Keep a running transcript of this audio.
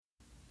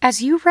As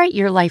you write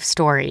your life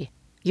story,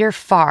 you're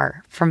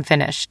far from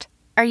finished.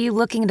 Are you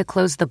looking to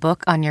close the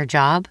book on your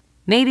job?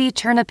 Maybe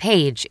turn a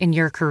page in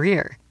your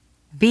career?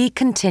 Be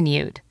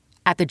continued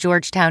at the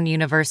Georgetown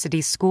University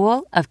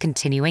School of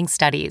Continuing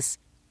Studies.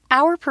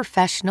 Our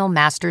professional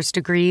master's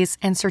degrees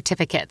and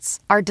certificates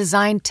are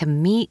designed to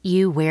meet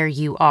you where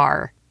you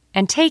are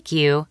and take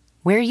you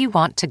where you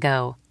want to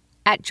go.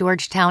 At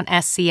Georgetown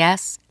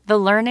SCS, the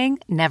learning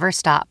never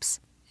stops,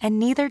 and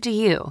neither do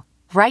you.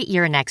 Write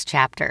your next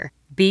chapter.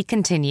 Be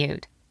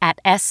continued at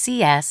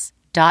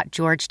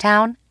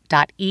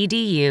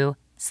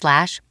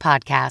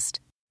scs.georgetown.edu/podcast.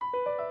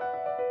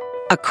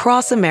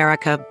 Across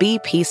America,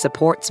 BP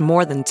supports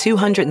more than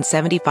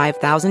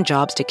 275,000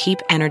 jobs to keep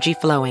energy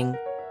flowing.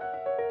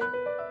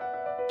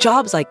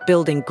 Jobs like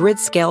building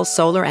grid-scale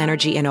solar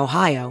energy in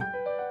Ohio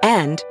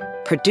and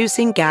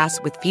producing gas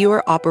with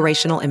fewer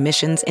operational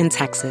emissions in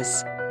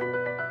Texas.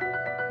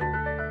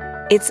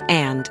 It's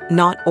and,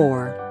 not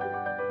or.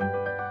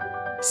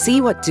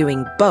 See what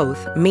doing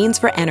both means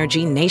for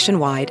energy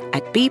nationwide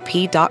at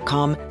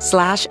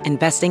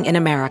bp.com/investing in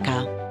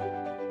America.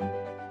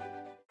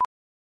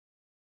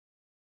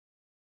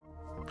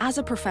 As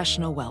a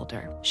professional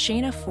welder,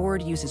 Shayna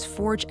Ford uses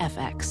Forge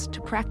FX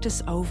to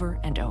practice over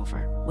and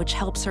over, which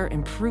helps her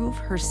improve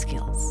her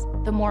skills.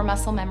 The more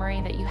muscle memory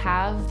that you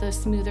have, the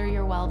smoother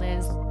your weld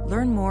is.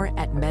 Learn more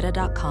at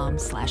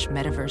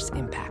meta.com/metaverse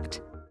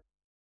impact.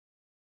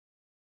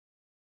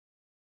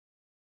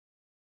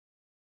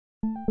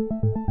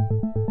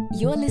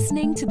 You're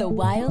listening to the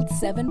Wild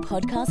 7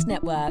 Podcast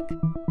Network.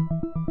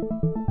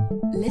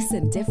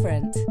 Listen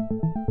different.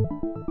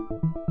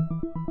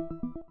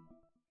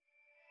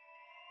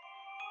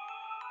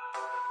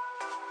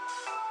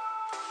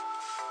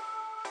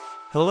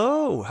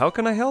 Hello, how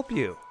can I help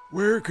you?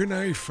 Where can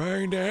I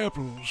find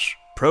apples?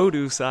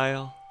 Produce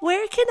aisle.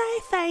 Where can I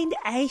find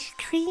ice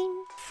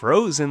cream?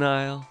 Frozen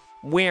aisle.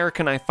 Where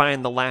can I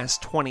find the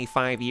last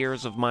 25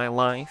 years of my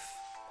life?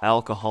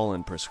 Alcohol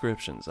and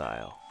prescriptions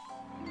aisle.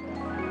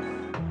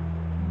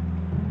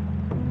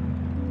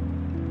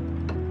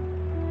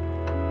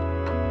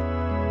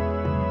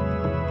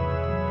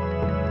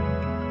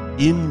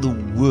 In the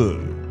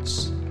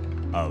words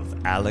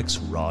of Alex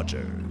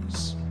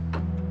Rogers.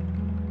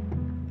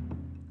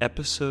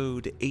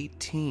 Episode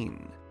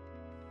 18.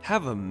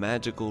 Have a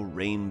magical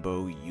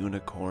rainbow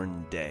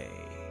unicorn day.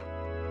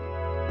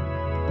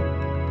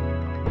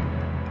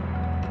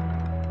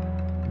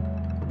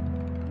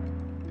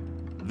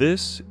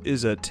 This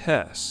is a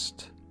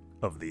test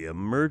of the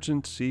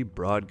emergency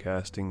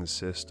broadcasting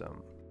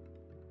system.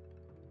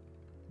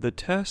 The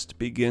test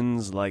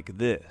begins like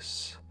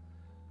this.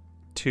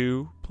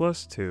 2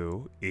 +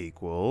 2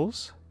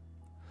 =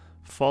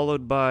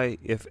 followed by,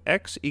 if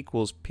x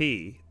equals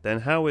p, then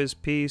how is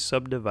p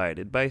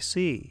subdivided by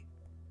c?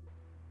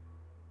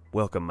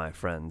 Welcome, my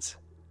friends.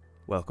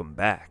 Welcome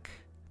back.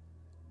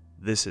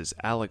 This is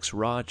Alex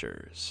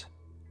Rogers,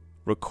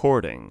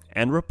 recording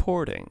and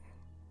reporting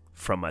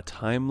from a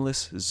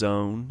timeless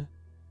zone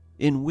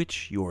in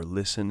which your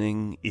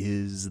listening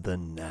is the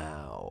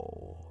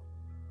now.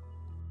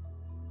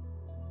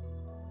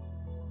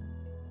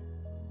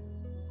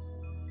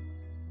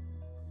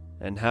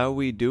 And how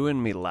we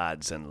doin', me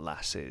lads and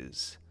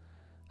lasses?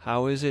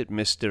 How is it,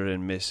 Mr.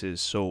 and Mrs.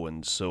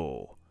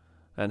 So-and-so?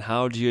 And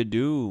how d'ye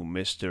do,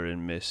 Mr.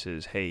 and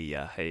Mrs.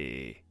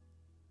 Hey-ya-hey?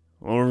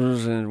 We're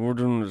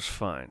doing this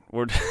fine.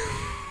 We're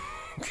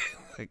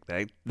like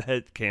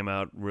that came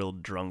out real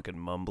drunk and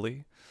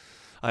mumbly.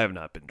 I have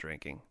not been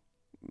drinking.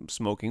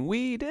 Smoking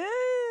weed?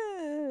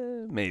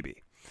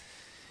 Maybe.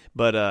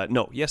 But,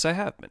 no, yes, I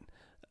have been.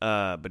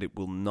 But it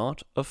will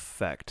not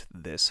affect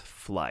this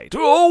flight.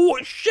 Oh,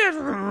 shit!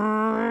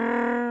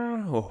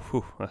 Oh,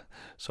 whew.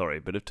 Sorry,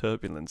 a bit of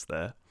turbulence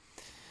there.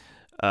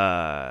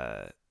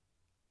 Yeah,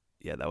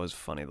 that was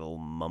funny, the little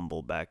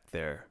mumble back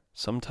there.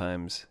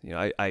 Sometimes,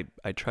 I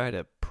try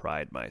to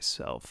pride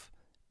myself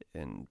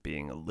in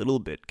being a little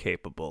bit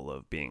capable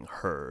of being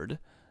heard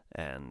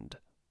and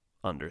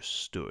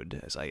understood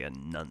as I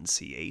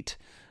enunciate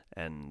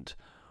and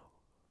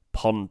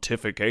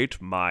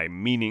pontificate my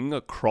meaning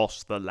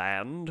across the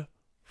land,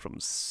 from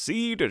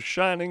sea to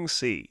shining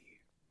sea.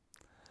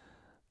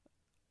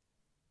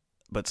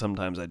 But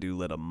sometimes I do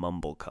let a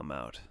mumble come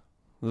out.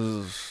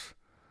 What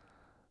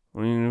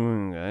are you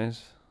doing,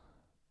 guys?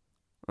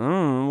 I don't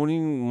know, what do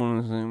you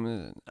want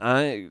to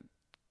say?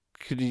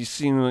 Could you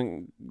see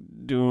me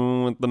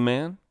doing with the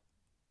man?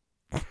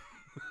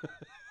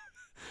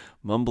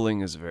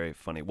 Mumbling is very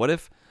funny. What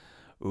if,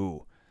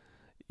 oh,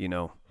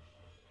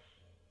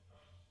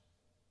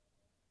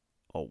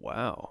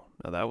 wow.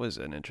 Now that was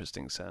an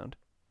interesting sound.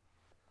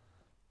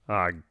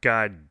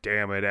 God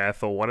damn it,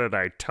 Ethel. What did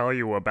I tell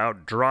you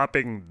about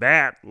dropping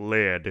that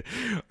lid?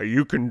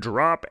 You can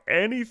drop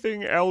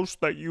anything else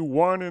that you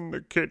want in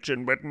the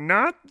kitchen, but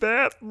not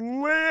that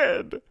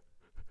lid.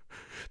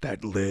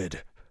 That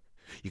lid.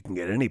 You can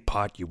get any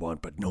pot you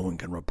want, but no one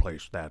can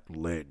replace that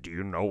lid. Do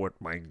you know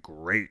what my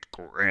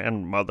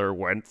great-grandmother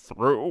went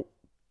through?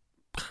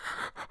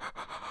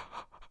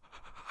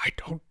 I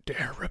don't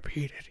dare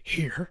repeat it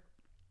here.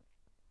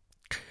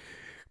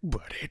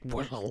 but it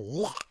was a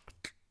lot.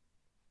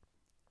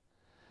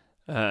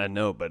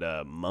 No,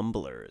 but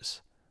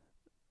mumblers.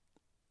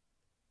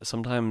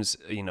 Sometimes,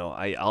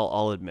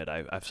 I'll admit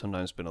I've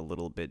sometimes been a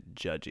little bit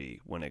judgy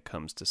when it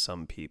comes to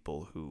some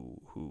people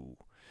who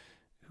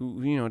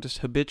just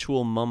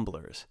habitual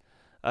mumblers.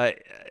 I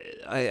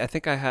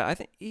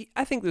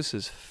think this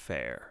is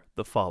fair.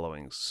 The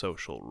following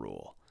social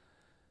rule: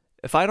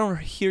 if I don't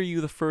hear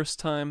you the first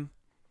time,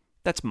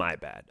 that's my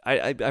bad.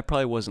 I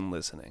probably wasn't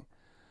listening.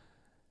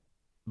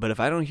 But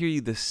if I don't hear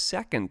you the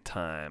second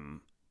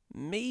time,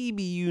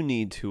 maybe you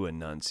need to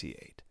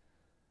enunciate.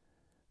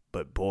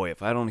 But boy,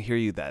 if I don't hear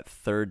you that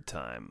third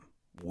time,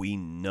 we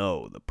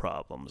know the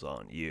problem's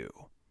on you.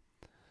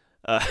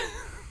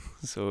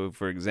 So,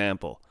 for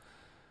example,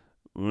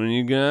 when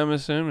you gonna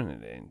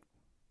summon?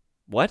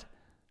 What?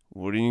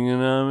 What are you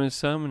gonna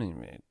summon,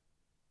 mate?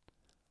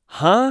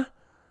 Huh?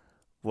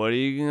 What are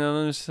you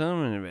gonna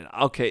summon, mate?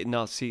 Okay,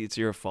 no, see, it's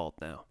your fault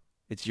now.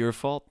 It's your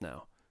fault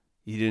now.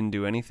 You didn't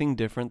do anything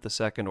different the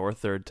second or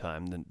third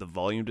time. The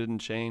volume didn't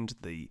change.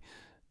 The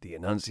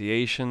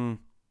enunciation.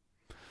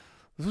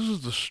 This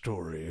is the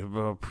story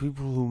about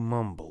people who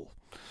mumble.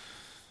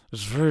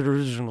 It's a very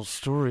original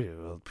story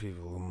about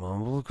people who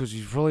mumble, because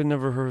you've probably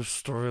never heard a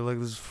story like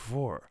this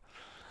before.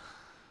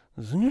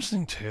 There's an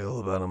interesting tale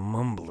about a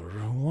mumbler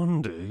who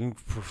one day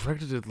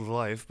perfected his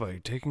life by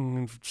taking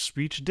a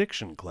speech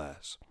diction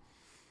class.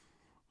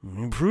 And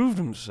he proved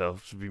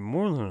himself to be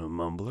more than a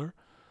mumbler.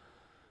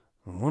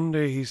 And one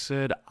day he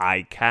said,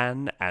 "I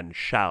can and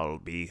shall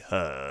be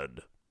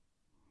heard."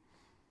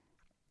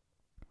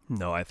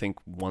 No, I think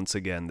once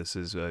again this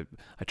is I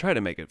try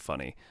to make it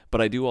funny,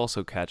 but I do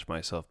also catch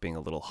myself being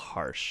a little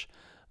harsh,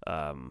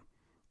 and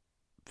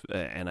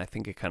I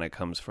think it kind of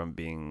comes from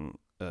being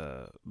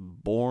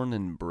born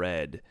and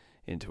bred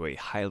into a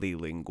highly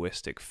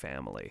linguistic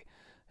family,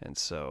 and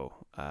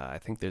so I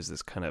think there's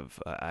this kind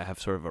of I have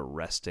sort of a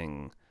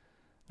resting.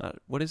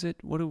 What is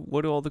it? What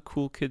do all the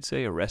cool kids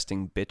say? A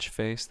resting bitch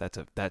face?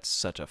 That's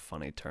such a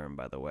funny term,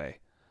 by the way.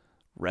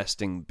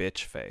 Resting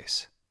bitch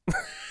face.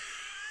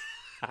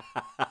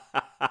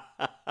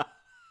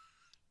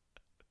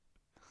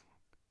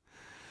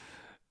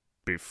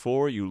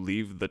 Before you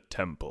leave the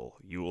temple,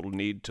 you will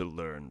need to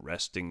learn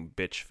resting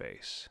bitch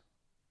face.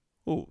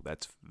 Oh,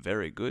 that's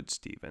very good,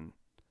 Stephen.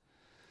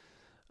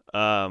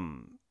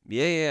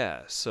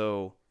 Yeah.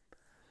 So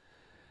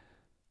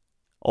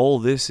all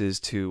this is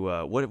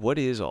to what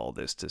is all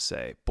this to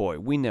say? Boy,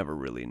 we never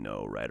really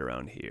know right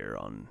around here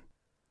on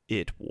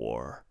It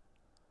War.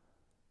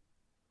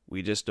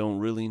 We just don't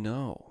really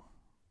know.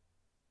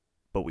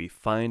 But we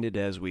find it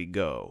as we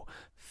go.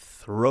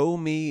 Throw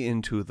me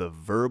into the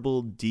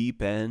verbal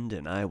deep end,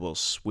 and I will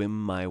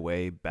swim my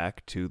way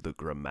back to the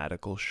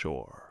grammatical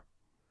shore.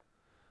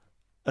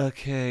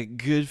 Okay,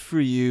 good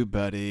for you,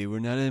 buddy. We're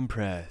not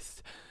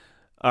impressed.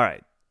 All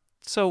right,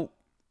 so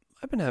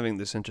I've been having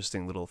this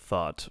interesting little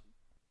thought.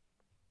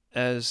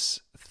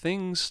 As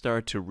things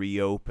start to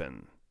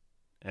reopen,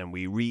 and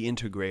we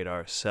reintegrate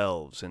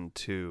ourselves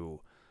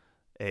into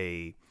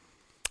a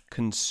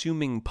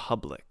consuming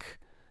public,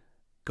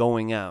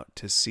 going out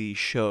to see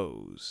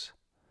shows,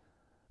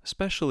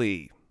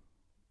 especially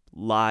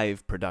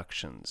live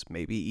productions,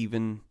 maybe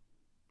even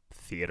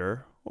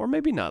theater, or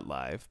maybe not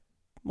live.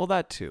 Well,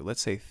 that too.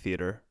 Let's say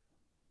theater,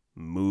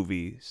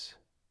 movies,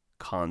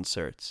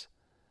 concerts.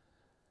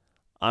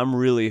 I'm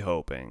really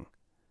hoping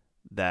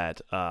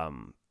that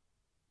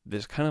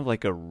there's kind of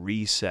like a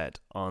reset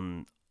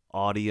on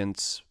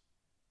audience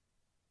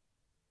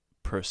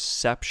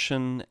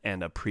perception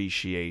and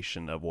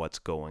appreciation of what's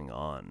going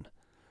on.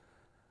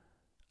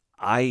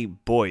 In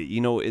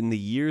the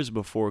years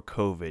before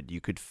COVID, you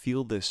could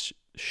feel this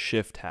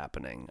shift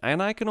happening.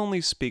 And I can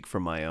only speak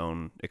from my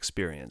own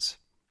experience.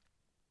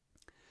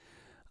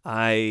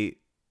 I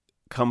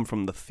come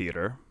from the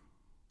theater,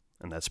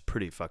 and that's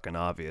pretty fucking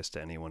obvious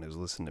to anyone who's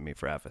listened to me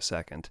for half a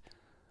second.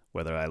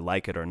 Whether I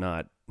like it or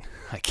not,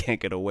 I can't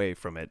get away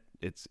from it.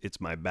 It's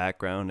my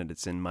background and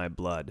it's in my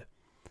blood.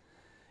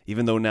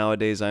 Even though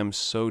nowadays I'm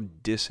so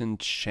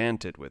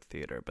disenchanted with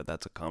theater, but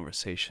that's a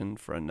conversation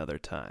for another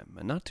time,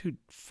 and not too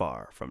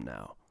far from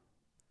now.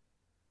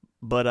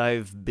 But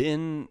I've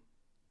been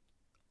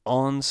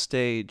on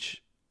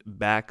stage,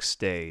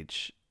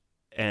 backstage,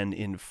 and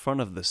in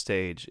front of the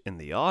stage in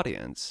the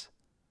audience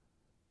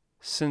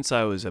since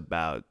I was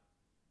about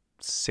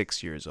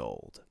 6 years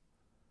old.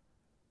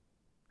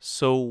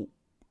 So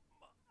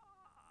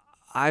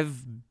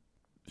I've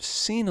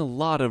seen a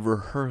lot of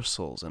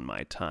rehearsals in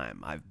my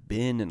time. I've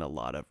been in a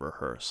lot of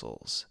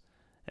rehearsals.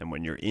 And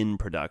when you're in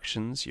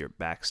productions, you're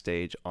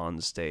backstage, on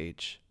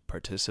stage,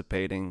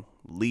 participating,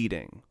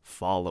 leading,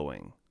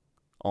 following,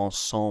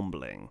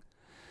 ensembling.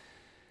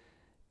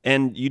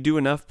 And you do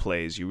enough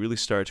plays, you really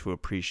start to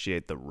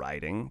appreciate the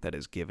writing that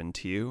is given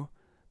to you,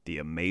 the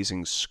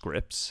amazing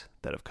scripts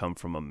that have come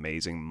from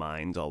amazing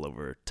minds all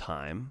over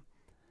time.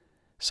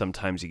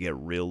 Sometimes you get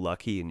real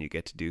lucky and you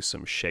get to do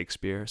some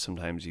Shakespeare.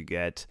 Sometimes you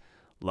get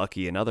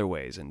lucky in other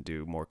ways and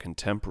do more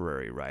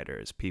contemporary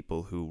writers,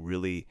 people who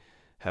really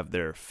have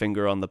their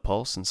finger on the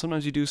pulse, and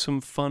sometimes you do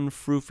some fun,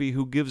 froofy,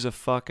 who gives a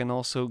fuck, and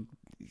also,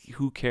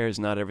 who cares?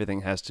 Not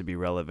everything has to be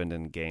relevant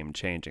and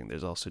game-changing.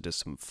 There's also just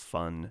some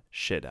fun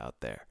shit out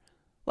there.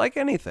 Like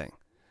anything.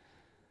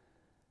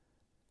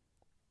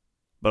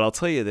 But I'll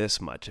tell you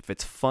this much. If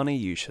it's funny,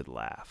 you should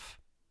laugh.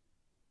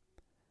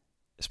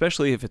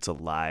 Especially if it's a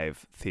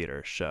live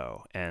theater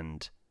show.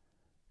 And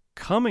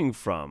coming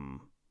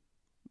from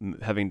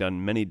having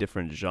done many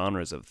different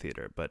genres of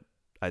theater, but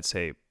I'd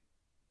say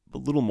a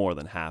little more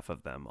than half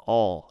of them,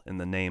 all in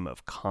the name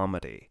of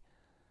comedy,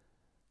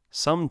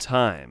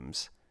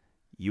 sometimes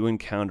you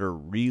encounter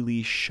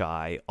really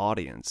shy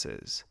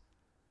audiences.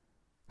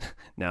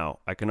 Now,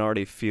 I can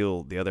already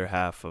feel the other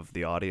half of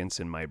the audience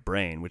in my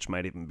brain, which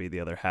might even be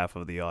the other half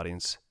of the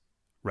audience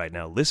right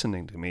now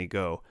listening to me,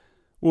 go,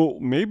 well,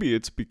 maybe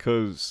it's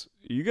because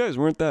you guys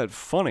weren't that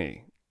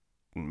funny.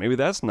 Maybe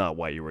that's not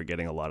why you were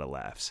getting a lot of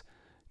laughs.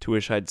 To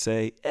which I'd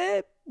say,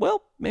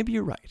 well, maybe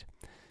you're right.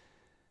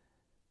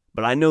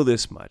 But I know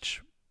this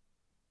much.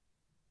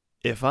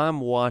 If I'm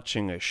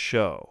watching a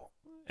show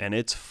and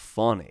it's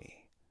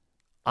funny,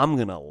 I'm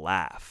going to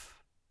laugh.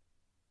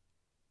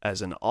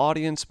 As an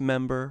audience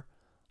member,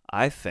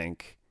 I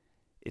think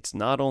it's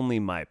not only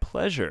my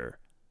pleasure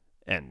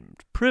and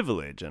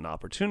privilege and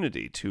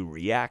opportunity to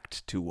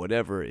react to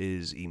whatever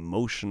is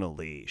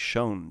emotionally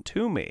shown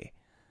to me,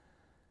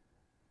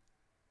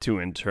 to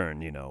in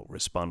turn,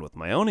 respond with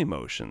my own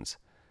emotions,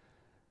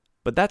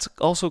 but that's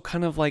also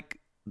kind of like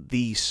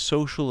the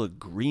social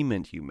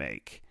agreement you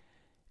make,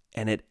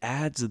 and it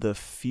adds the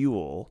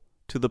fuel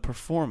to the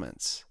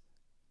performance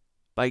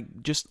by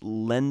just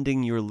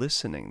lending your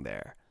listening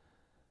there.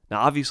 Now,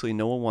 obviously,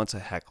 no one wants a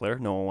heckler.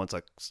 No one wants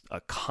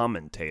a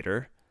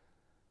commentator.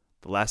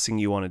 The last thing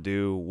you want to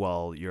do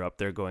while you're up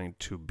there going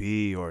to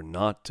be or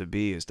not to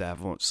be is to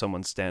have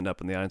someone stand up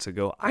in the audience and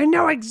go, I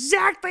know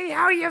exactly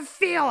how you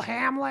feel,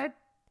 Hamlet.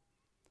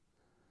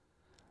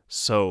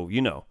 So,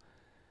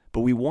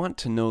 but we want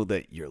to know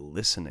that you're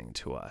listening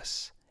to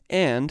us.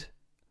 And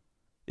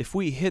if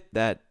we hit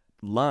that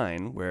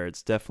line where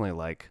it's definitely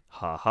like,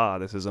 ha,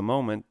 this is a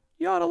moment,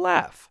 you ought to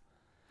laugh.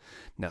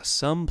 Now,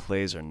 some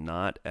plays are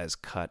not as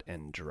cut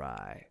and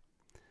dry.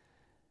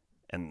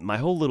 And my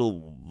whole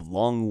little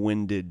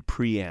long-winded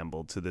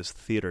preamble to this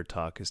theater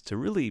talk is to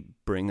really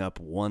bring up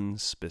one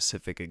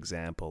specific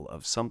example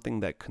of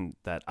something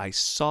that I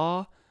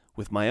saw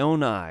with my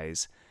own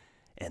eyes,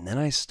 and then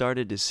I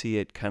started to see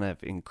it kind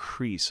of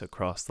increase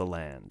across the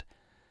land.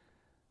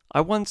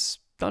 I once,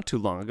 not too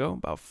long ago,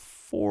 about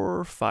 4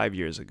 or 5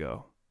 years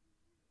ago,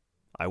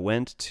 I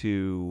went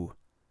to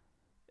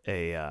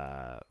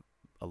a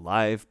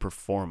live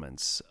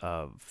performance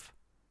of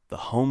The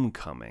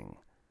Homecoming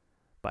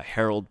by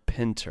Harold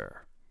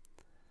Pinter.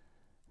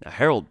 Now,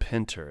 Harold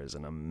Pinter is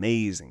an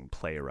amazing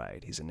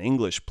playwright. He's an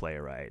English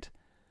playwright.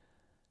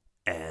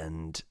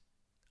 And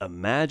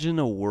imagine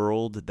a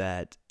world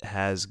that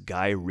has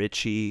Guy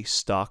Ritchie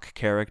stock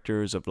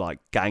characters of like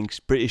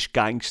British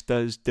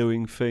gangsters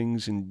doing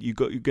things, and you're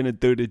going to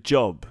do the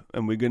job,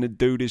 and we're going to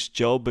do this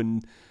job,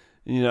 and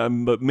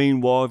but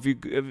meanwhile, have you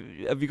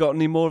got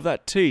any more of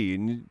that tea?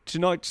 And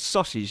tonight's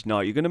sausage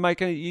night. You're going to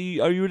make are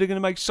you really going to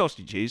make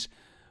sausages?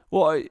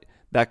 What?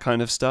 That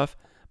kind of stuff.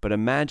 But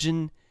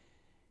imagine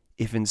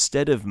if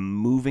instead of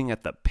moving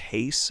at the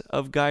pace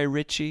of Guy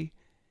Ritchie,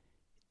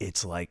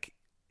 it's like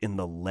in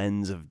the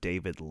lens of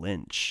David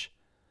Lynch.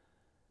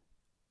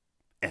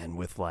 And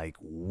with like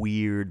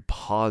weird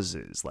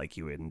pauses like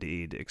you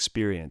indeed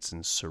experience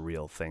in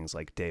surreal things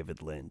like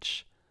David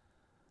Lynch.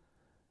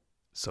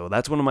 So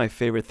that's one of my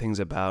favorite things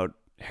about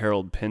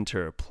Harold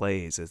Pinter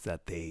plays, is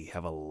that they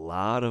have a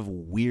lot of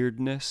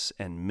weirdness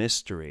and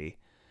mystery,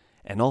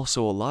 and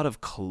also a lot of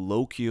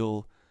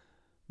colloquial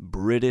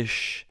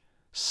British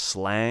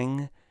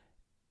slang,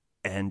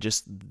 and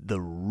just the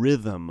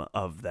rhythm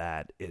of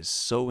that is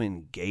so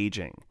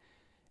engaging.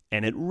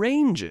 And it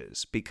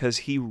ranges because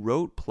he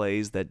wrote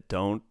plays that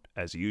don't,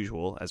 as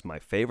usual, as my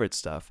favorite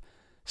stuff,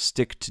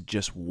 stick to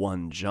just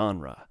one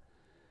genre.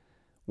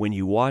 When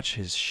you watch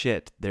his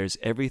shit, there's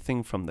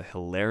everything from the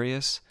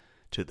hilarious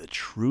to the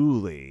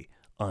truly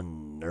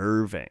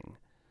unnerving,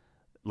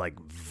 like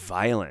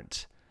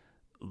violent,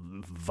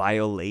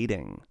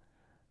 violating.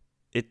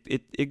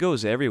 It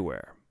goes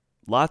everywhere.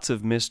 Lots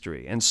of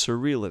mystery and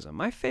surrealism.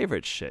 My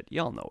favorite shit.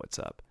 Y'all know what's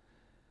up.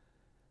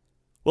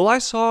 Well, I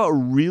saw a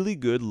really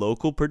good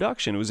local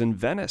production. It was in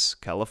Venice,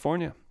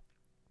 California.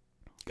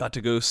 Got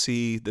to go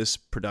see this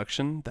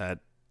production that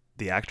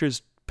the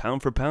actors,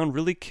 pound for pound,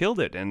 really killed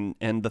it.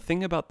 And the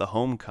thing about The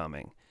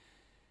Homecoming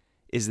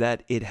is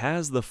that it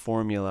has the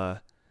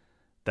formula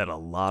that a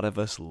lot of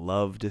us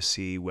love to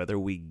see, whether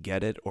we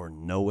get it or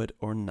know it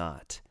or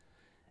not.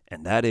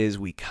 And that is,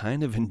 we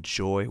kind of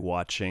enjoy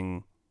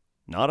watching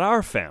not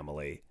our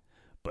family,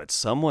 but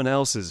someone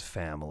else's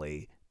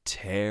family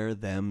tear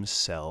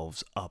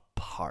themselves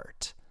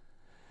apart.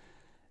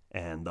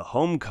 And The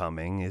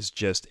Homecoming is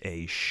just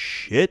a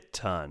shit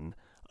ton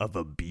of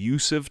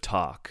abusive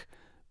talk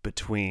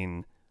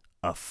between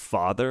a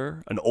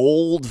father, an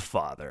old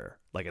father,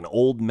 like an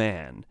old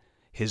man,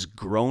 his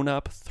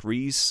grown-up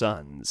 3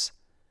 sons,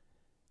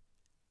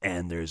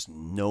 and there's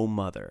no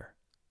mother.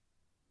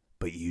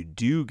 But you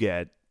do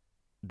get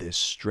this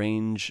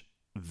strange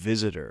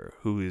visitor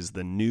who is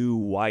the new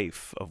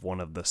wife of one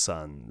of the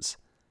sons.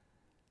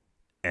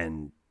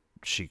 And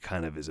she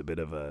kind of is a bit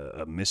of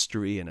a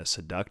mystery and a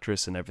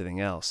seductress and everything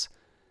else.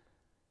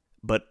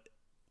 But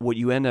what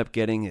you end up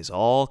getting is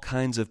all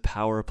kinds of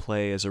power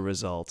play as a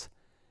result,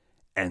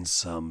 and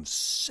some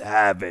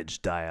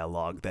savage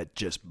dialogue that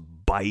just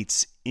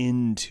bites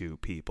into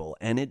people.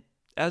 And it,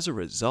 as a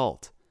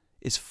result,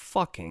 is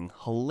fucking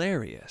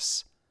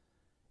hilarious.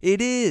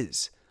 It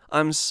is.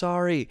 I'm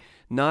sorry.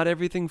 Not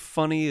everything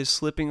funny is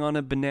slipping on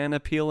a banana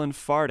peel and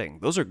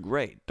farting. Those are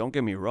great. Don't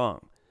get me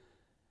wrong.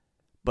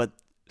 But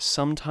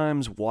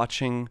sometimes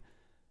watching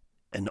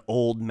an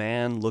old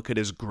man look at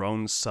his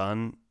grown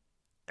son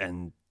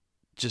and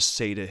just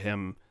say to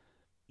him,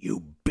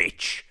 "You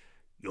bitch,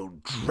 you'll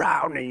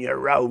drown in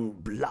your own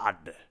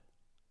blood."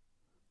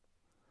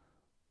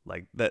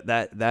 Like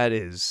that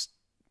is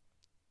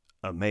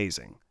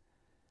amazing.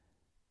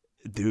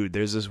 Dude,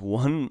 there's this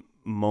one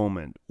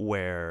moment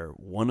where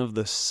one of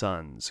the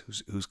sons,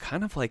 who's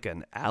kind of like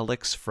an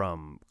Alex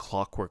from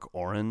Clockwork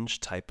Orange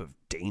type of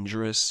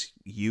dangerous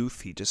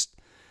youth, he just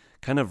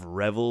kind of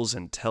revels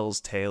and tells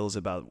tales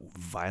about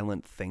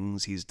violent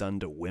things he's done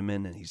to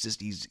women, and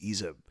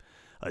he's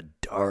a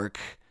dark,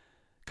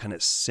 kind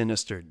of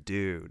sinister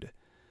dude.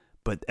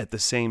 But at the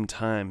same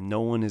time,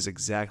 no one is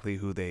exactly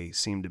who they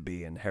seem to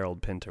be in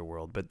Harold Pinter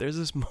world. But there's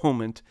this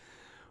moment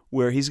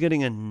where he's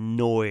getting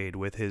annoyed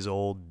with his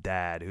old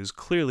dad, who's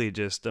clearly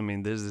just,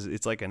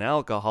 it's like an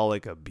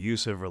alcoholic,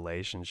 abusive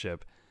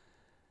relationship.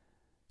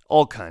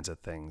 All kinds of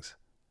things.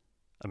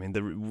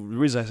 The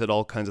reason I said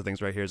all kinds of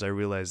things right here is I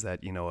realized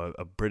that,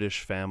 a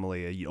British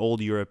family, an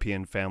old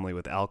European family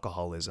with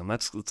alcoholism,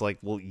 it's like,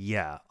 well,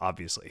 yeah,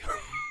 obviously.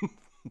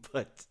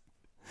 But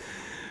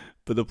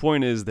the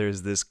point is,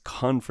 there's this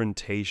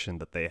confrontation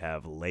that they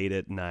have late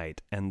at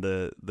night, and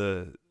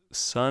the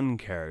son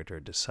character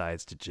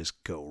decides to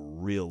just go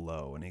real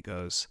low, and he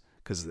goes,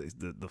 because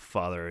the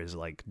father is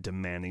like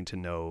demanding to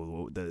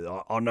know,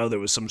 "Oh no, there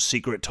was some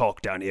secret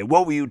talk down here.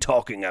 What were you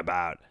talking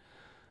about?"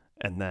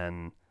 And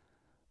then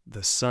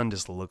the son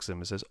just looks at him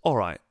and says, "All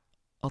right,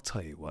 I'll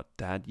tell you what,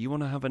 Dad, you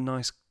want to have a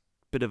nice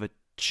bit of a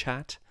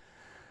chat?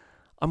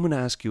 I'm going to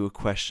ask you a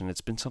question.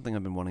 It's been something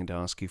I've been wanting to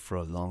ask you for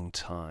a long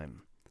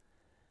time.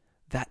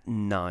 That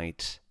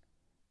night,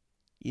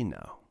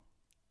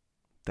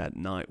 that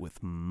night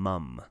with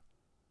Mum,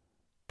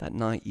 that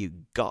night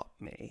you got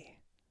me,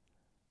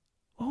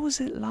 what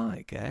was it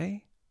like, eh?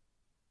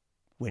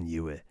 When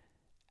you were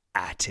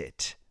at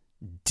it,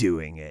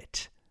 doing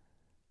it."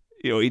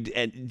 He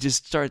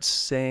just starts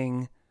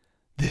saying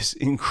this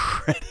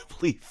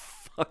incredibly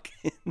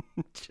fucking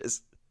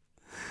just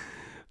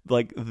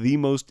like the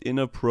most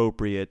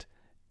inappropriate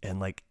and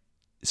like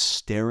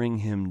staring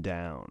him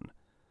down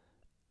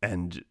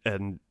and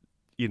then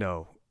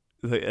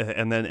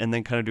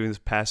kind of doing this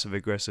passive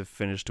aggressive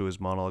finish to his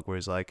monologue where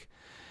he's like,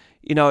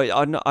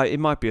 it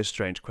might be a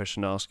strange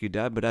question to ask you,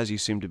 Dad, but as you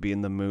seem to be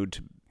in the mood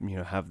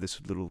to have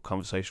this little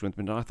conversation with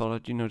me, I thought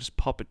I'd just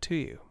pop it to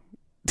you.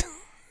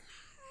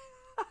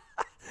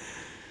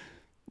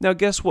 Now,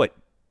 guess what?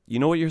 You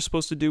know what you're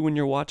supposed to do when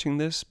you're watching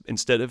this?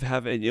 Instead of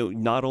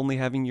having, not only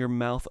having your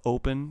mouth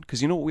open,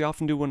 because you know what we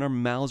often do when our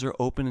mouths are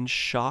open in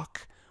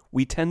shock?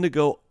 We tend to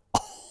go,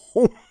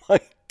 "Oh my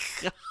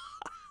God."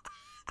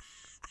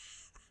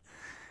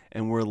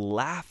 And we're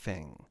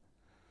laughing.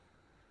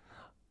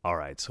 All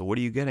right, so what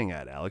are you getting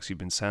at, Alex? You've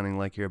been sounding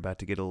like you're about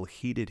to get a little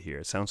heated here.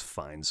 It sounds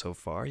fine so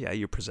far. Yeah,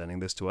 you're presenting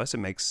this to us. It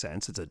makes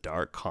sense. It's a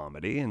dark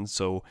comedy, and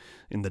so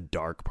in the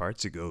dark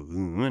parts you go,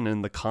 and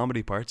in the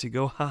comedy parts you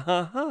go, ha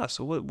ha ha.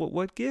 So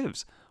what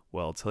gives?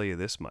 Well, I'll tell you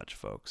this much,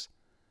 folks.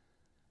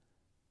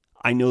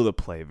 I know the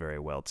play very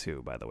well,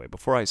 too, by the way.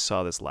 Before I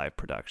saw this live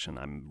production,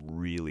 I'm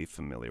really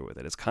familiar with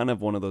it. It's kind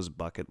of one of those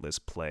bucket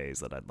list plays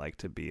that I'd like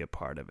to be a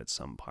part of at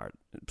some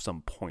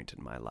point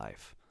in my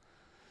life.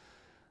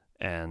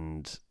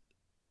 And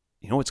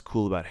you know what's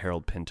cool about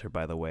Harold Pinter,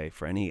 by the way,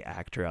 for any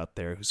actor out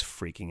there who's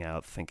freaking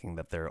out thinking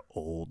that they're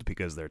old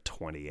because they're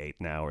 28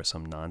 now or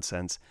some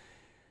nonsense?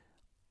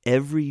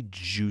 Every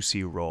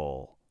juicy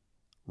role,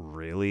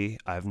 really,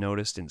 I've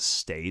noticed in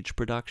stage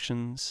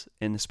productions,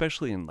 and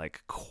especially in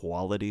like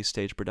quality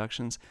stage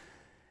productions,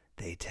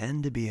 they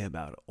tend to be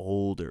about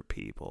older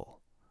people.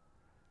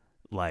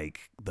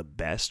 Like the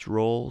best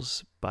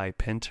roles by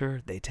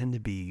Pinter, they tend to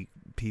be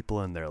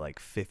people in their like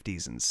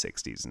 50s and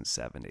 60s and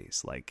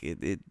 70s. Like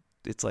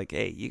it's like,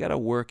 hey, you gotta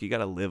work, you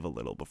gotta live a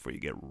little before you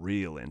get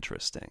real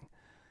interesting.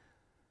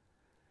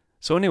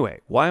 So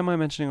anyway, why am I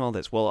mentioning all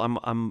this? Well,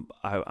 I'm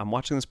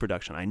watching this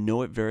production. I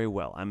know it very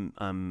well.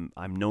 I'm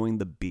knowing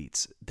the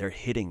beats. They're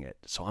hitting it,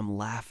 so I'm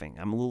laughing.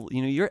 I'm a little,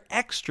 you're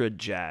extra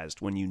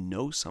jazzed when you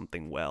know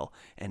something well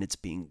and it's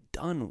being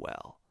done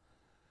well.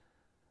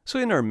 So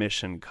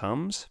intermission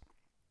comes.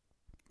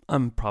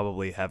 I'm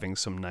probably having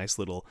some nice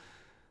little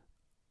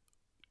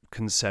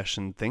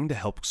concession thing to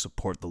help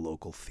support the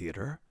local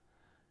theater.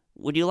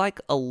 Would you like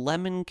a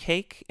lemon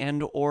cake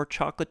and or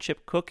chocolate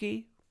chip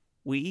cookie?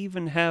 We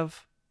even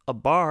have a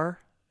bar,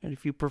 and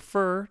if you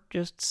prefer,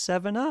 just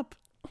 7-Up.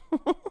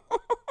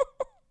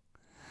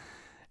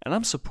 And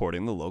I'm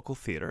supporting the local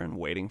theater and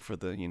waiting for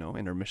the,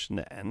 intermission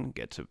to end and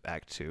get to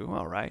Act 2,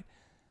 all right?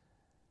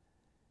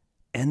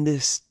 And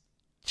this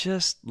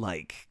just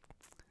like...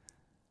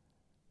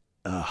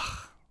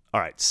 Ugh. All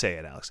right, say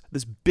it, Alex.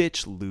 This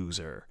bitch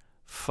loser,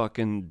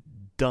 fucking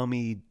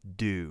dummy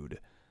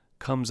dude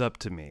comes up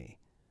to me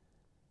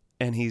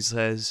and he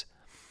says,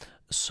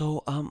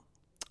 so, I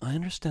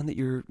understand that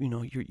you're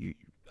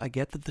I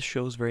get that the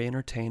show's very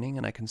entertaining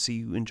and I can see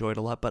you enjoyed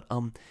a lot, but,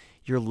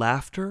 your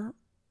laughter,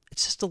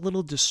 it's just a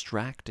little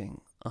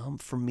distracting,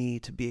 for me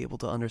to be able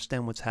to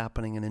understand what's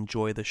happening and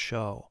enjoy the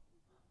show.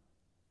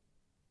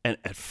 And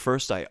at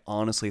first I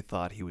honestly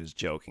thought he was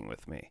joking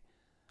with me.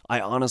 I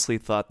honestly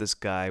thought this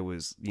guy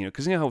was,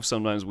 because you know how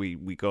sometimes we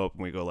go up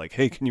and we go like,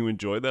 hey, can you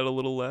enjoy that a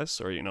little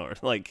less? Or,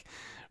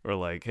 or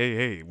like,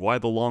 hey, why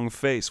the long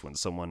face when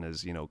someone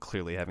is,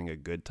 clearly having a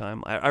good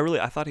time?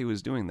 I thought he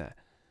was doing that.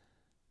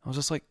 I was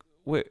just like,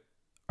 wait,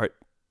 are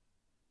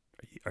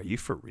you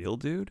for real,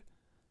 dude?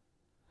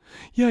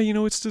 Yeah,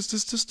 it's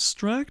just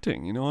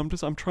distracting.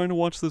 I'm trying to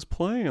watch this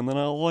play and then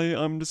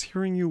I'm just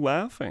hearing you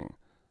laughing.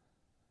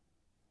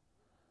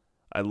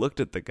 I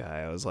looked at the guy.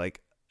 I was like,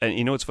 and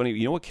you know what's funny?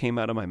 You know what came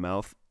out of my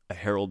mouth? A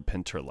Harold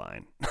Pinter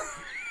line.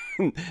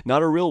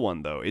 Not a real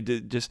one, though. It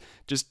did just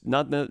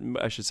not,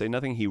 I should say,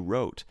 nothing he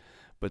wrote,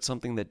 but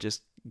something that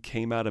just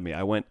came out of me.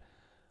 I went,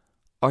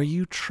 are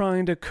you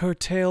trying to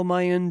curtail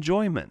my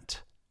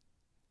enjoyment?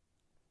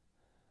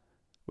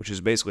 Which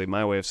is basically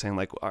my way of saying,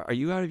 like, are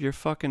you out of your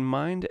fucking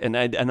mind? And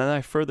then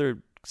I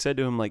further said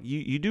to him, like,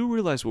 you do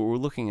realize what we're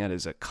looking at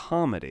is a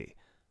comedy.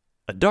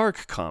 A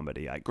dark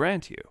comedy, I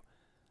grant you.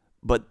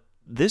 But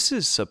this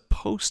is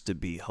supposed to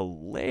be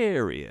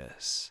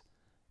hilarious.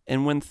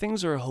 And when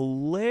things are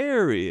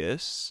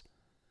hilarious,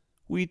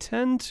 we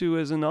tend to,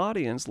 as an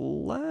audience,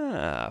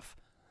 laugh.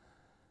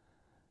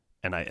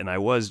 And I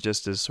was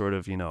just as sort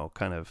of,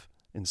 kind of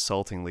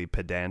insultingly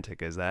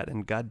pedantic as that.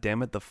 And God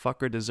damn it, the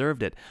fucker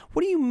deserved it.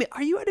 What do you mean?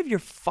 Are you out of your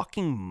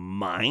fucking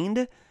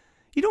mind?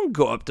 You don't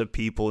go up to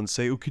people and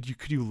say, oh, could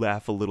you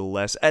laugh a little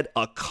less at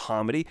a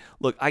comedy?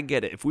 Look, I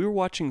get it. If we were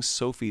watching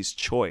Sophie's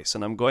Choice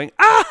and I'm going,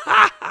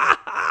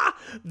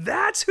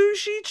 that's who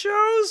she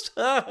chose?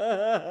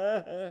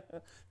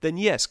 Then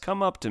yes,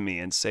 come up to me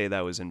and say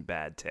that was in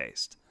bad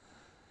taste.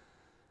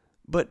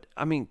 But,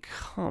 I mean,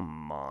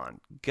 come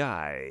on,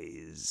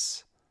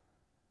 guys.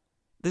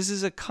 This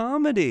is a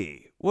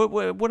comedy.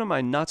 What am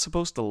I, not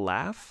supposed to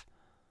laugh?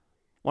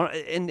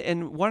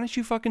 And why don't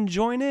you fucking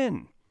join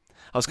in?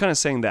 I was kind of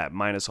saying that,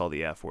 minus all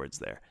the F words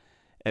there.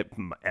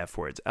 F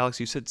words. Alex,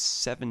 you said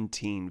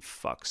 17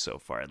 fucks so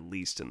far, at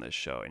least in this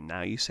show. And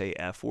now you say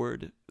F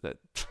word? That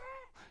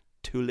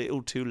too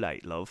little, too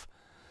late, love.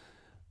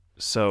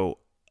 So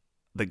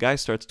the guy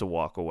starts to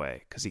walk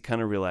away because he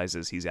kind of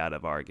realizes he's out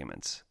of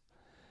arguments.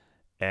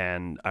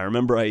 And I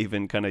remember I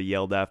even kind of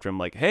yelled after him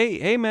like,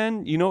 hey,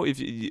 man,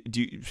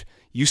 if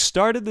you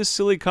started this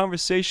silly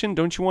conversation,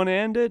 don't you want to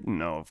end it?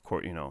 No, of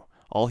course,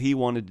 all he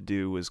wanted to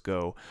do was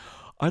go,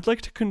 I'd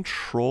like to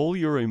control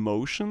your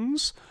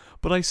emotions,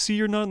 but I see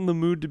you're not in the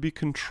mood to be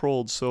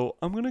controlled, so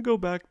I'm going to go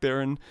back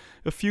there, and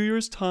a few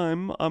years'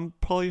 time, I'm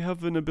probably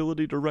have an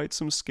ability to write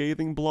some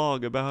scathing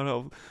blog about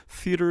how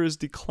theater is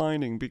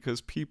declining because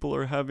people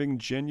are having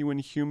genuine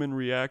human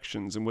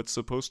reactions in what's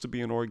supposed to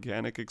be an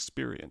organic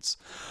experience.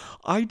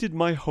 I did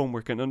my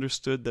homework and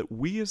understood that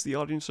we as the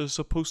audience are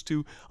supposed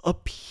to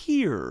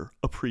appear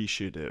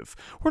appreciative.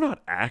 We're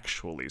not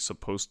actually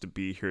supposed to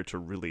be here to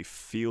really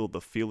feel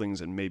the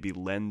feelings and maybe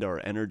lend our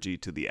energy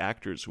to the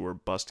actors who are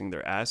busting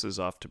their asses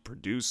off to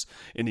produce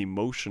an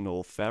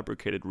emotional,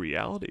 fabricated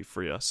reality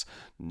for us.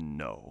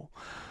 No.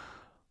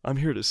 I'm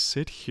here to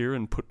sit here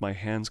and put my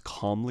hands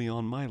calmly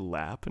on my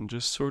lap and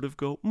just sort of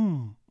go,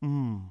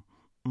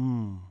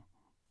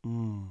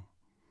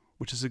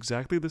 which is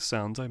exactly the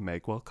sounds I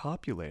make while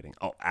copulating.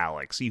 Oh,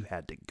 Alex, you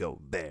had to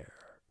go there.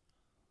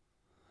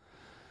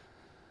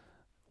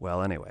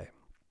 Well, anyway.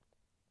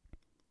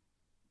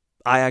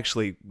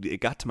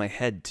 It got to my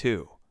head,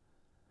 too.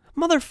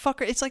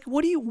 Motherfucker, it's like,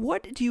 what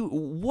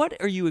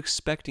are you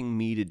expecting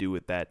me to do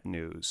with that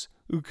news?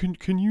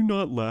 Can you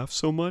not laugh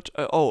so much?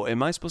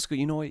 Am I supposed to go,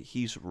 you know what,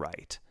 he's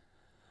right.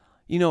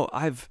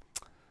 I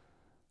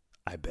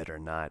better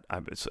not.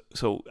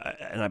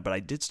 But I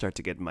did start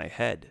to get in my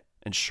head.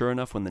 And sure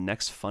enough, when the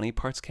next funny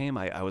parts came,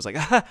 I was like,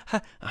 you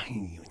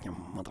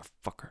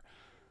motherfucker.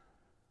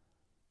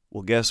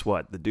 Well, guess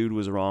what? The dude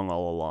was wrong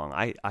all along.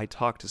 I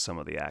talked to some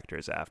of the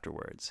actors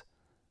afterwards.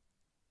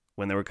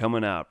 When they were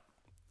coming out,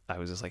 I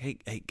was just like,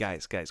 hey,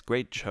 guys,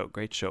 great show.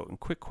 And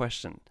quick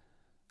question.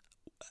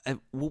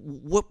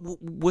 What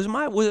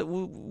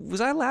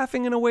was I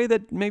laughing in a way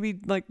that maybe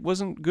like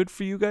wasn't good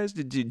for you guys?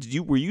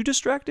 Were you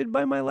distracted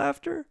by my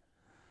laughter?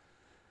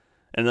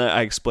 And then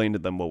I explained to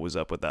them what was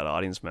up with that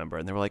audience member,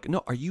 and they were like,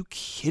 no, are you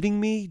kidding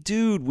me?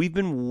 Dude, we've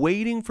been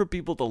waiting for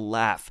people to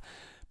laugh.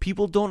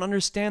 People don't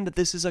understand that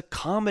this is a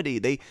comedy.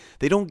 They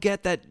don't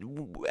get that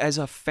as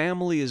a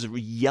family is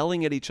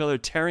yelling at each other,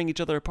 tearing each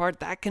other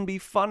apart, that can be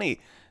funny.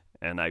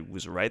 And I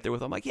was right there with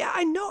them. I'm like, yeah,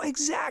 I know,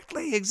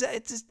 exactly. It's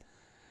just,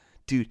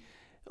 dude,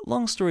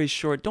 long story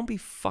short, don't be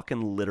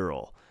fucking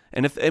literal.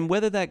 And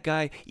whether that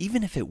guy,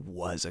 even if it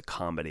was a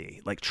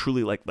comedy, like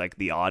truly like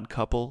The Odd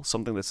Couple,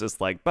 something that's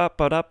just like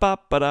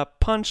ba-ba-da-ba-ba-da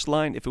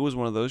punchline, if it was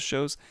one of those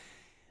shows,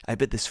 I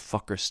bet this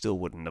fucker still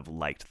wouldn't have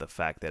liked the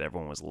fact that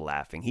everyone was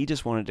laughing. He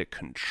just wanted to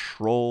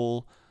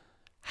control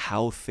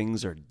how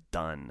things are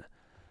done.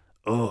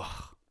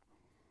 Ugh.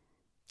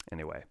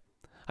 Anyway,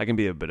 I can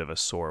be a bit of a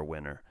sore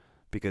winner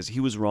because he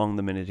was wrong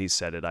the minute he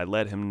said it. I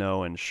let him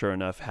know, and sure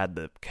enough, had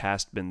the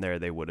cast been there,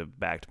 they would have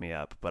backed me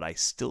up. But I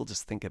still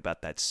just think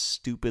about that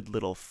stupid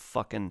little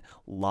fucking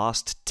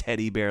lost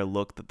teddy bear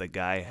look that the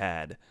guy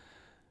had.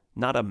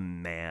 Not a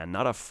man,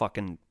 not a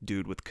fucking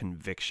dude with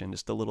conviction,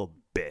 just a little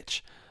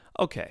bitch.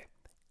 Okay.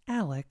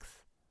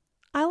 Alex,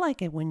 I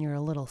like it when you're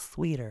a little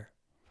sweeter.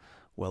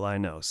 Well, I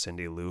know,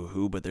 Cindy Lou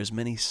Who, but there's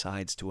many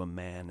sides to a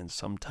man, and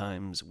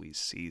sometimes we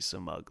see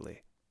some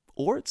ugly.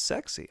 Or it's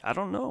sexy, I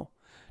don't know.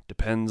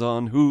 Depends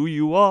on who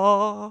you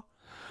are,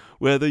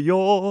 whether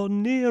you're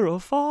near or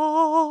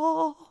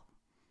far.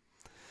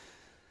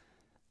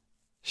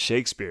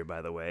 Shakespeare,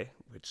 by the way,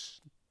 which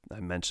I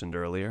mentioned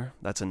earlier,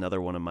 that's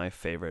another one of my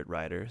favorite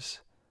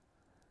writers.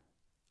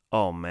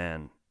 Oh,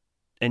 man.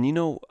 And you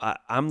know,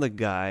 I'm the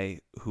guy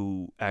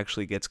who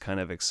actually gets kind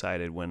of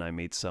excited when I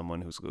meet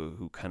someone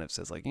who kind of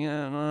says like,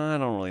 yeah, no, I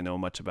don't really know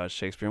much about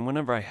Shakespeare. And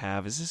whenever I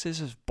have, this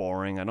is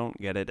boring. I don't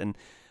get it. And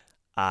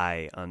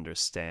I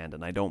understand,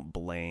 and I don't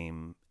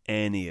blame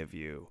any of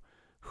you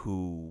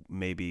who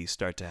maybe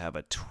start to have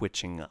a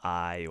twitching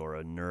eye or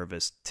a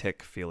nervous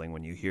tick feeling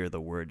when you hear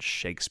the word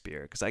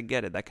Shakespeare, because I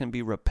get it. That can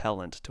be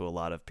repellent to a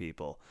lot of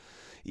people.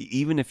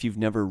 Even if you've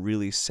never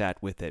really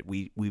sat with it,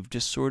 we've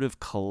just sort of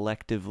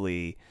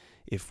collectively,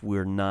 if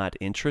we're not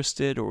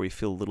interested or we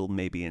feel a little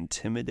maybe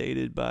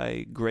intimidated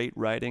by great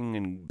writing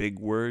and big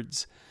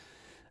words,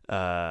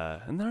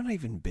 and they're not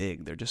even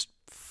big, they're just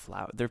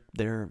they're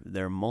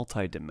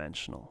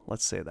multidimensional.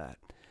 Let's say that.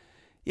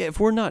 Yeah,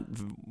 if we're not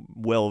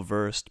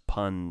well-versed,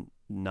 pun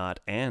not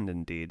and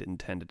indeed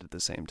intended at the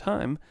same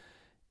time,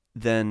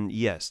 then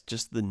yes,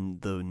 just the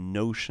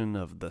notion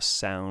of the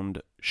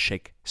sound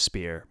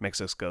Shakespeare makes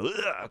us go,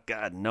 oh,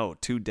 God, no,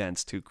 too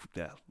dense,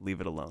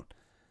 leave it alone.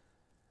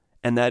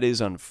 And that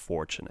is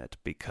unfortunate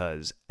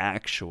because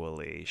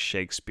actually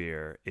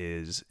Shakespeare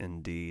is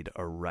indeed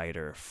a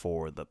writer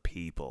for the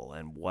people.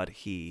 And what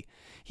he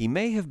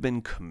may have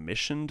been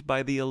commissioned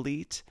by the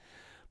elite,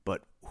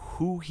 but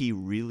who he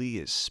really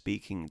is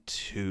speaking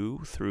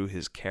to through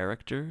his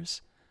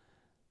characters,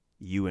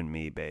 you and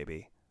me,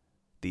 baby,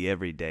 the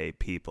everyday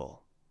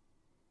people.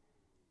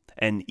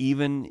 And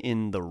even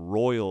in the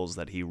royals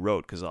that he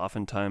wrote, because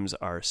oftentimes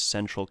our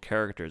central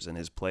characters in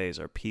his plays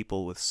are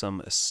people with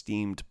some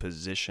esteemed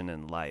position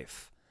in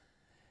life.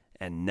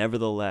 And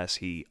nevertheless,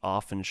 he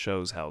often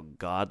shows how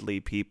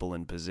godly people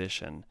in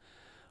position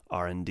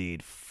are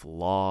indeed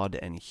flawed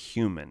and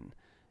human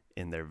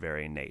in their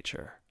very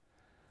nature.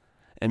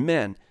 And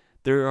man,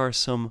 there are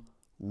some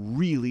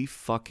really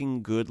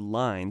fucking good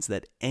lines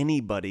that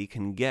anybody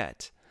can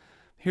get.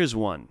 Here's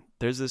one.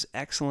 There's this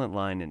excellent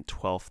line in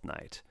Twelfth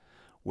Night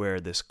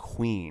where this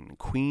Queen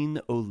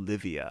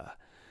Olivia,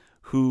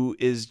 who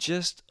is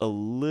just a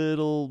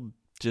little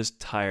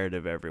just tired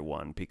of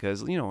everyone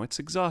because, you know, it's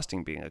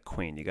exhausting being a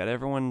queen. You got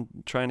everyone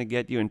trying to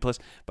get you. And plus,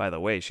 by the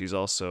way, she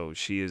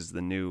is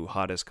the new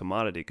hottest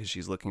commodity because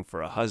she's looking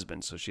for a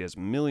husband. So she has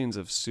millions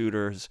of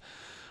suitors.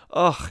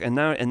 Ugh, and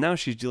now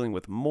she's dealing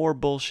with more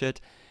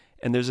bullshit.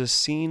 And there's a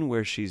scene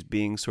where she's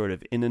being sort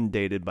of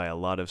inundated by a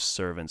lot of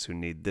servants who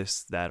need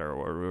this, that,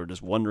 or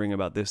just wondering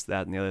about this,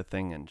 that, and the other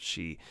thing. And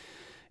she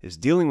is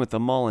dealing with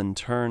them all in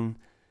turn.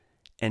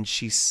 And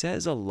she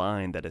says a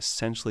line that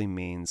essentially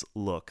means,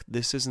 look,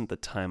 this isn't the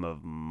time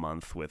of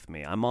month with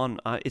me.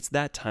 It's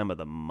that time of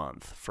the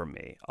month for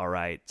me, all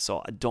right?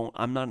 So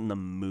I'm not in the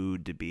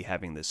mood to be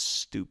having this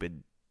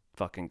stupid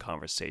fucking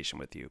conversation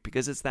with you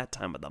because it's that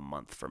time of the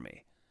month for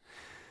me.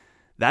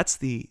 That's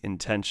the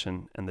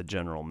intention and the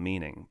general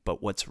meaning,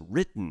 but what's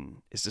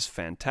written is just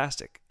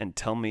fantastic. And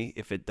tell me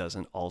if it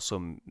doesn't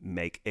also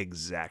make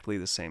exactly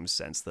the same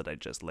sense that I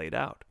just laid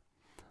out.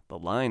 The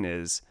line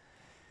is,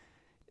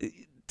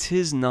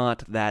 "'Tis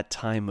not that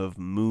time of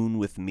moon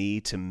with me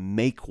to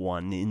make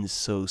one in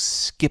so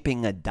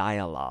skipping a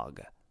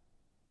dialogue."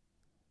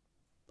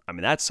 I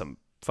mean, that's some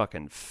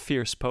fucking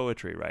fierce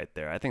poetry right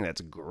there. I think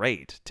that's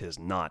great. "'Tis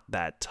not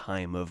that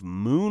time of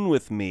moon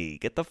with me.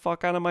 Get the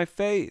fuck out of my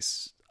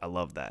face." I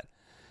love that.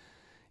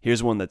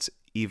 Here's one that's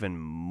even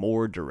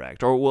more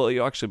direct. Or,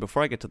 well, actually,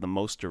 before I get to the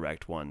most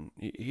direct one,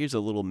 here's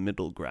a little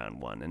middle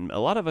ground one. And a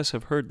lot of us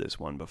have heard this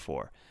one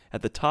before.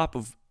 At the top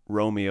of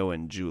Romeo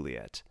and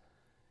Juliet,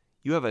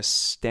 you have a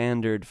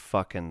standard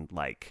fucking,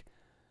 like,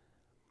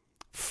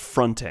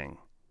 fronting,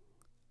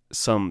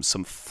 some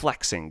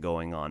flexing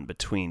going on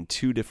between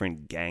two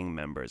different gang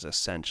members,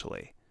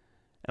 essentially.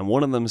 And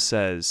one of them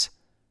says,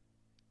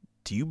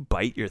 do you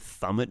bite your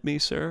thumb at me,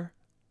 sir?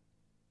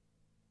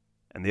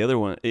 And the other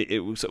one,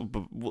 it was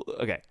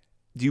okay.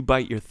 Do you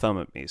bite your thumb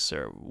at me,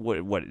 sir?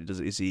 What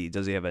does he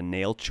have a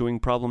nail chewing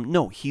problem?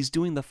 No, he's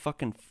doing the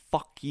fucking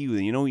fuck you.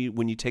 You know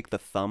when you take the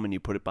thumb and you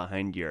put it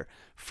behind your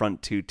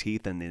front two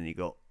teeth and then you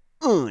go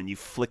and you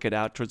flick it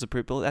out towards the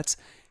pupil. That's,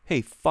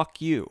 hey,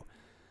 fuck you.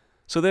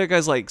 So the other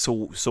guy's like,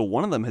 so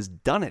one of them has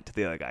done it to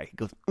the other guy. He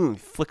goes,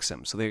 flicks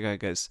him. So the other guy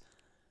goes,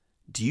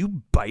 do you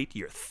bite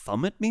your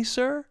thumb at me,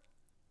 sir?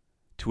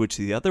 To which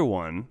the other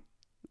one,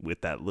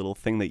 with that little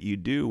thing that you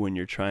do when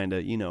you're trying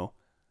to,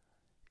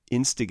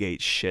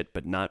 instigate shit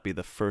but not be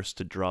the first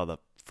to draw the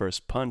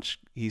first punch,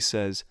 he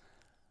says,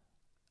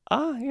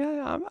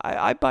 yeah,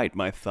 I bite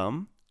my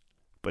thumb,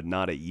 but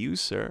not at you,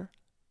 sir.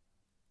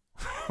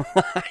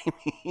 I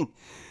mean,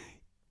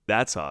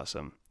 that's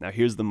awesome. Now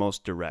here's the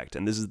most direct,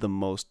 and this is the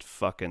most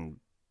fucking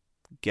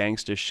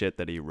gangster shit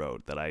that he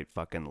wrote that I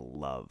fucking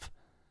love.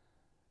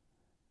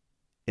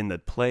 In the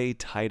play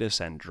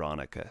Titus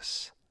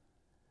Andronicus,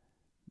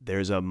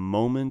 there's a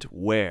moment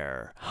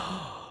where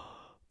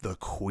the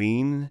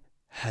queen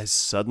has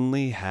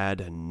suddenly had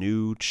a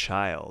new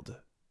child.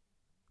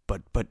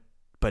 But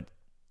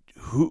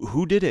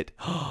who did it?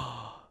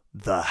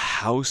 The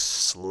house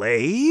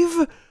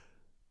slave?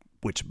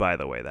 Which, by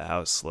the way, the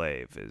house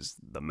slave is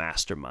the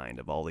mastermind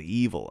of all the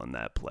evil in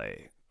that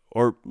play.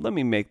 Or let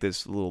me make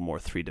this a little more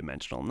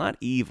three-dimensional. Not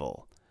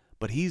evil,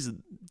 but he's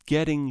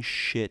getting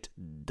shit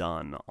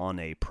done on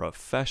a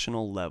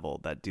professional level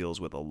that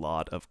deals with a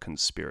lot of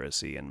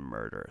conspiracy and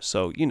murder.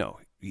 So,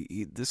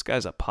 this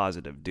guy's a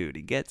positive dude.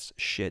 He gets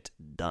shit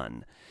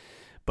done.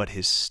 But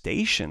his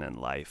station in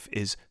life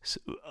is,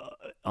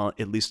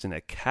 at least in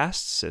a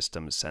caste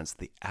system sense,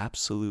 the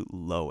absolute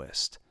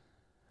lowest.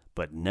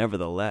 But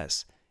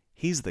nevertheless,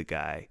 he's the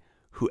guy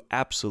who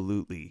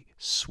absolutely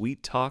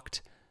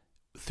sweet-talked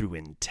through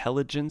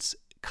intelligence,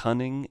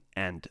 cunning,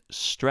 and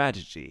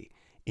strategy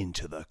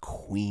into the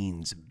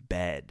queen's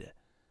bed.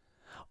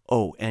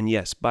 Oh, and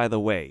yes, by the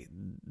way,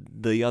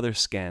 the other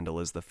scandal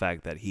is the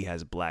fact that he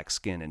has black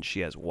skin and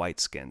she has white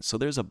skin. So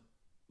there's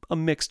a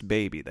mixed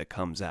baby that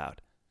comes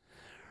out.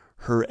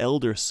 Her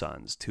elder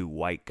sons, two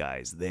white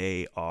guys,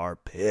 they are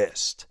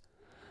pissed.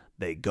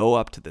 They go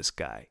up to this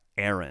guy,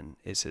 Aaron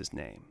is his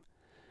name,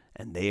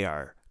 and they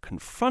are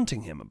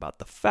confronting him about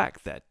the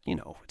fact that,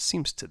 it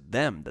seems to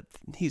them that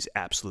he's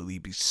absolutely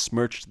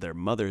besmirched their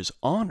mother's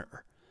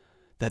honor,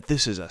 that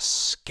this is a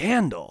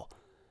scandal.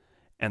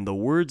 And the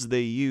words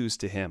they use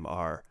to him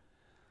are,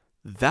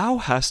 "Thou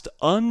hast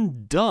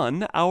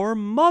undone our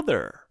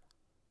mother."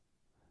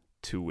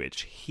 To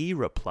which he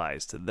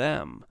replies to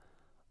them,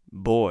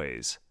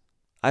 "Boys,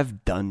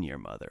 I've done your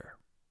mother."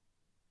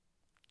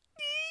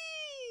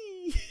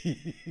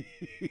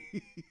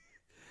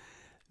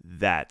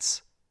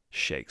 That's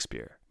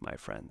Shakespeare, my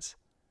friends.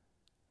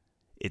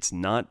 It's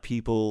not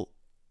people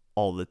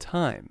all the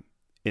time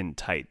in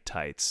tight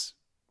tights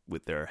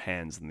with their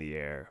hands in the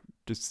air,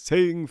 just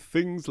saying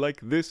things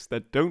like this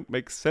that don't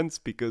make sense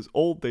because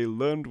all they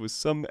learned was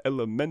some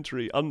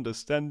elementary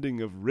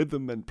understanding of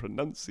rhythm and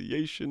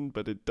pronunciation,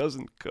 but it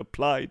doesn't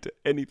apply to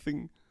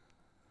anything.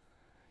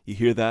 You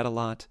hear that a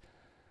lot?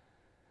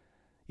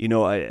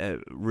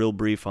 Real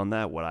brief on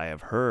that, what I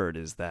have heard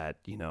is that,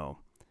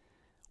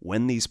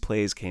 when these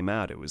plays came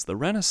out, it was the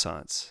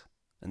Renaissance.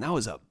 And that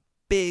was a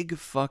big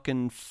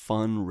fucking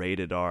fun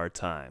rated R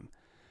time.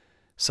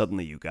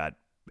 Suddenly you got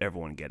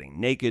everyone getting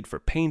naked for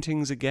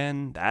paintings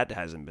again. That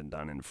hasn't been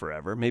done in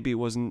forever. Maybe it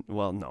wasn't,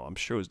 well, no, I'm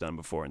sure it was done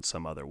before in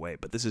some other way.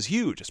 But this is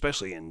huge,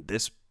 especially in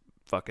this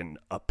fucking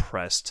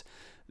oppressed,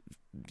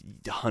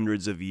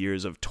 hundreds of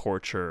years of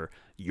torture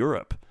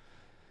Europe.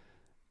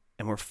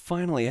 And we're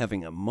finally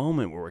having a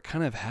moment where we're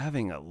kind of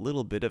having a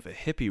little bit of a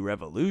hippie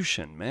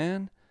revolution,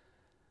 man.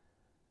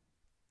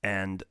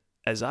 And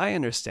as I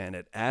understand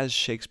it, as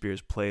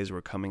Shakespeare's plays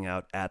were coming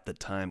out at the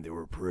time, they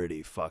were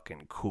pretty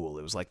fucking cool.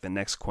 It was like the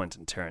next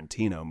Quentin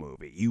Tarantino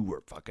movie. You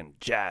were fucking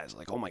jazzed,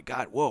 like, oh my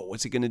God, whoa,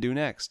 what's he going to do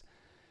next?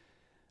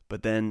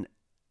 But then,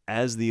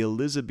 as the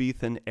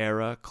Elizabethan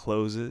era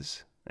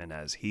closes, and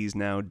as he's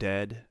now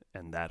dead,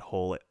 and that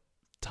whole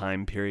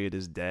time period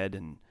is dead,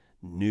 and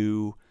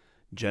new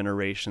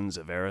generations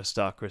of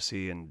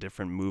aristocracy and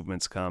different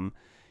movements come,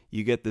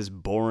 you get this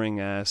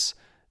boring-ass,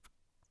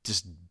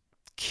 just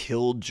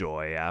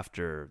killjoy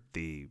after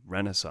the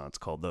Renaissance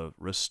called the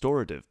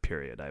Restorative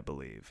Period, I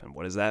believe. And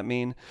what does that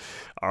mean?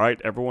 All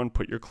right, everyone,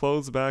 put your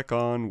clothes back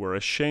on. We're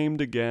ashamed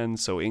again.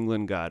 So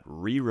England got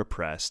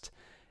re-repressed,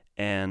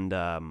 and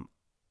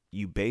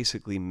you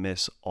basically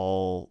miss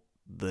all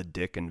the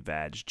dick and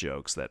vag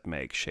jokes that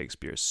make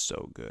Shakespeare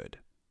so good.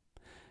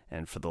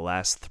 And for the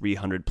last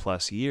 300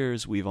 plus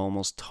years, we've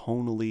almost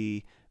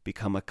tonally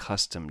become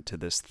accustomed to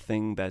this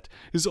thing that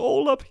is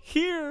all up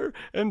here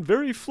and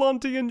very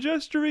flaunty and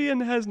gestury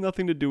and has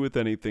nothing to do with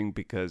anything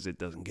because it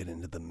doesn't get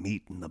into the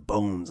meat and the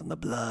bones and the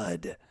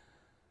blood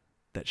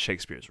that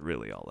Shakespeare's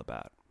really all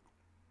about.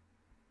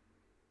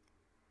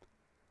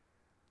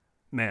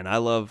 Man, I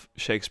love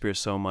Shakespeare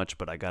so much,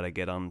 but I gotta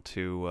get on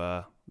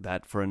to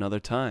that for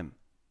another time.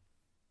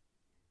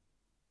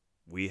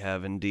 we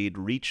have indeed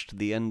reached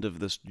the end of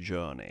this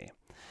journey.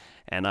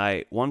 And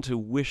I want to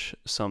wish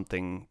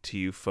something to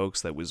you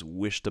folks that was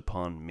wished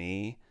upon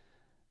me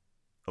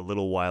a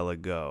little while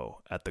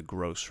ago at the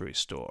grocery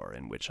store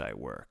in which I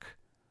work.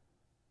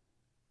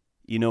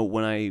 You know,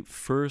 when I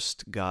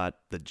first got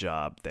the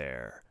job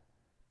there,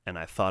 and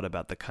I thought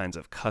about the kinds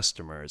of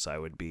customers I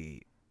would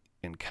be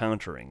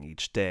encountering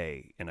each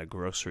day in a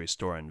grocery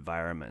store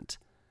environment,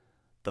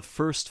 the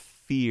first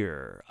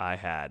fear I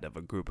had of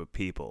a group of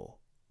people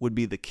would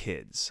be the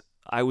kids.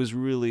 I was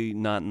really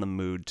not in the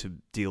mood to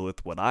deal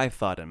with what I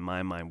thought in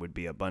my mind would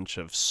be a bunch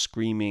of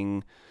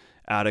screaming,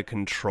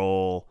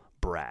 out-of-control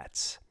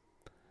brats.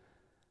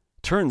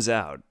 Turns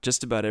out,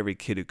 just about every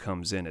kid who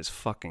comes in is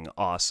fucking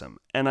awesome.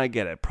 And I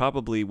get it.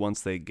 Probably once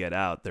they get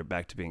out, they're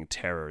back to being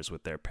terrors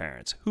with their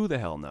parents. Who the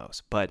hell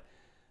knows? But,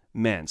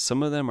 man,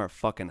 some of them are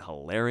fucking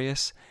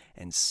hilarious,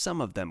 and some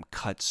of them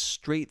cut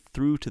straight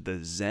through to the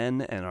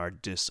zen and are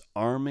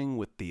disarming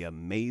with the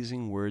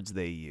amazing words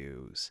they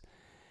use.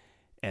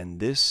 And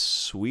this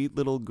sweet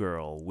little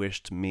girl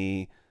wished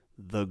me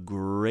the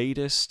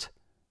greatest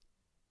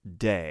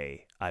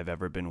day I've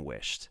ever been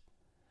wished.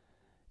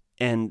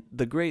 And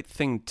the great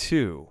thing,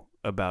 too,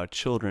 about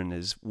children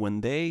is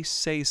when they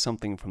say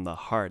something from the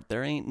heart,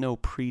 there ain't no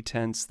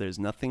pretense, there's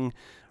nothing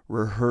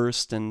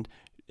rehearsed and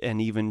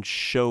even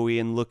showy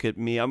and look at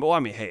me.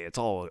 Hey, it's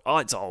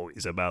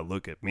always about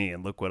look at me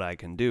and look what I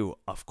can do,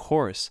 of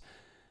course.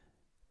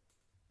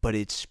 But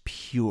it's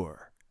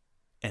pure,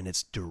 and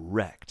it's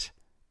direct,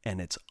 and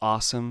it's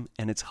awesome,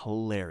 and it's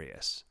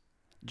hilarious,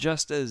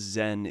 just as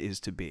Zen is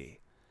to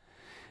be.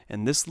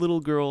 And this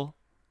little girl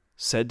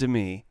said to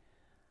me,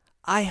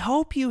 "I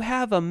hope you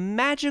have a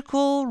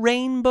magical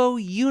rainbow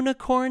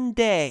unicorn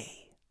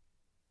day."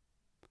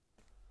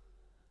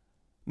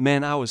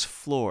 Man, I was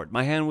floored.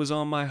 My hand was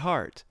on my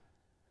heart.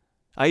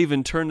 I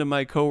even turned to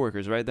my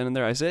coworkers right then and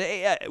there. I said,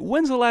 "Hey,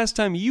 when's the last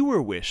time you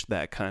were wished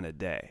that kind of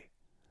day?"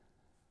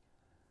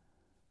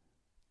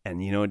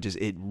 And you know,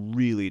 it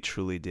really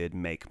truly did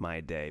make my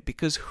day.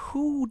 Because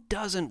who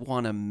doesn't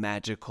want a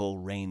magical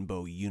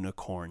rainbow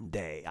unicorn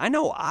day? I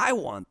know I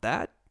want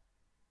that.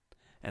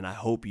 And I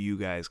hope you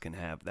guys can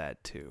have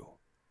that too.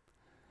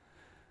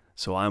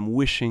 So I'm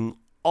wishing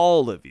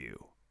all of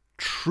you,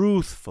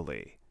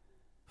 truthfully,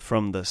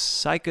 from the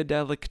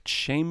psychedelic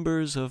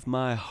chambers of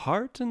my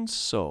heart and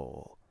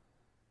soul,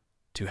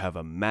 to have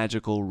a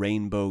magical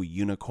rainbow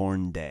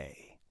unicorn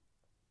day.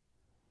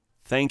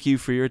 Thank you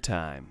for your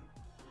time.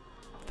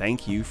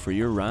 Thank you for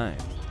your rhyme.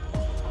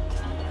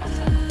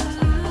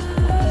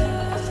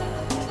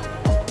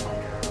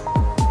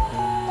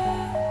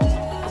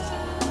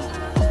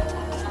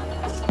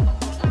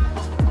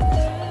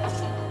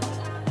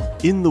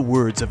 In the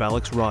Words of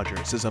Alex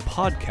Rogers is a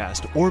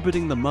podcast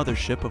orbiting the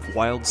mothership of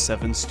Wild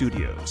 7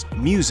 Studios.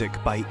 Music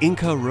by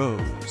Inca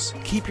Rose.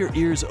 Keep your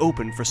ears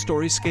open for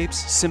Storyscapes,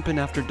 Simpin'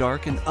 After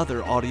Dark, and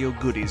other audio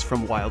goodies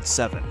from Wild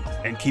 7.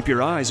 And keep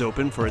your eyes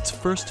open for its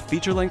first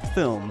feature-length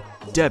film,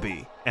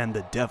 Debbie and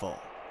the Devil.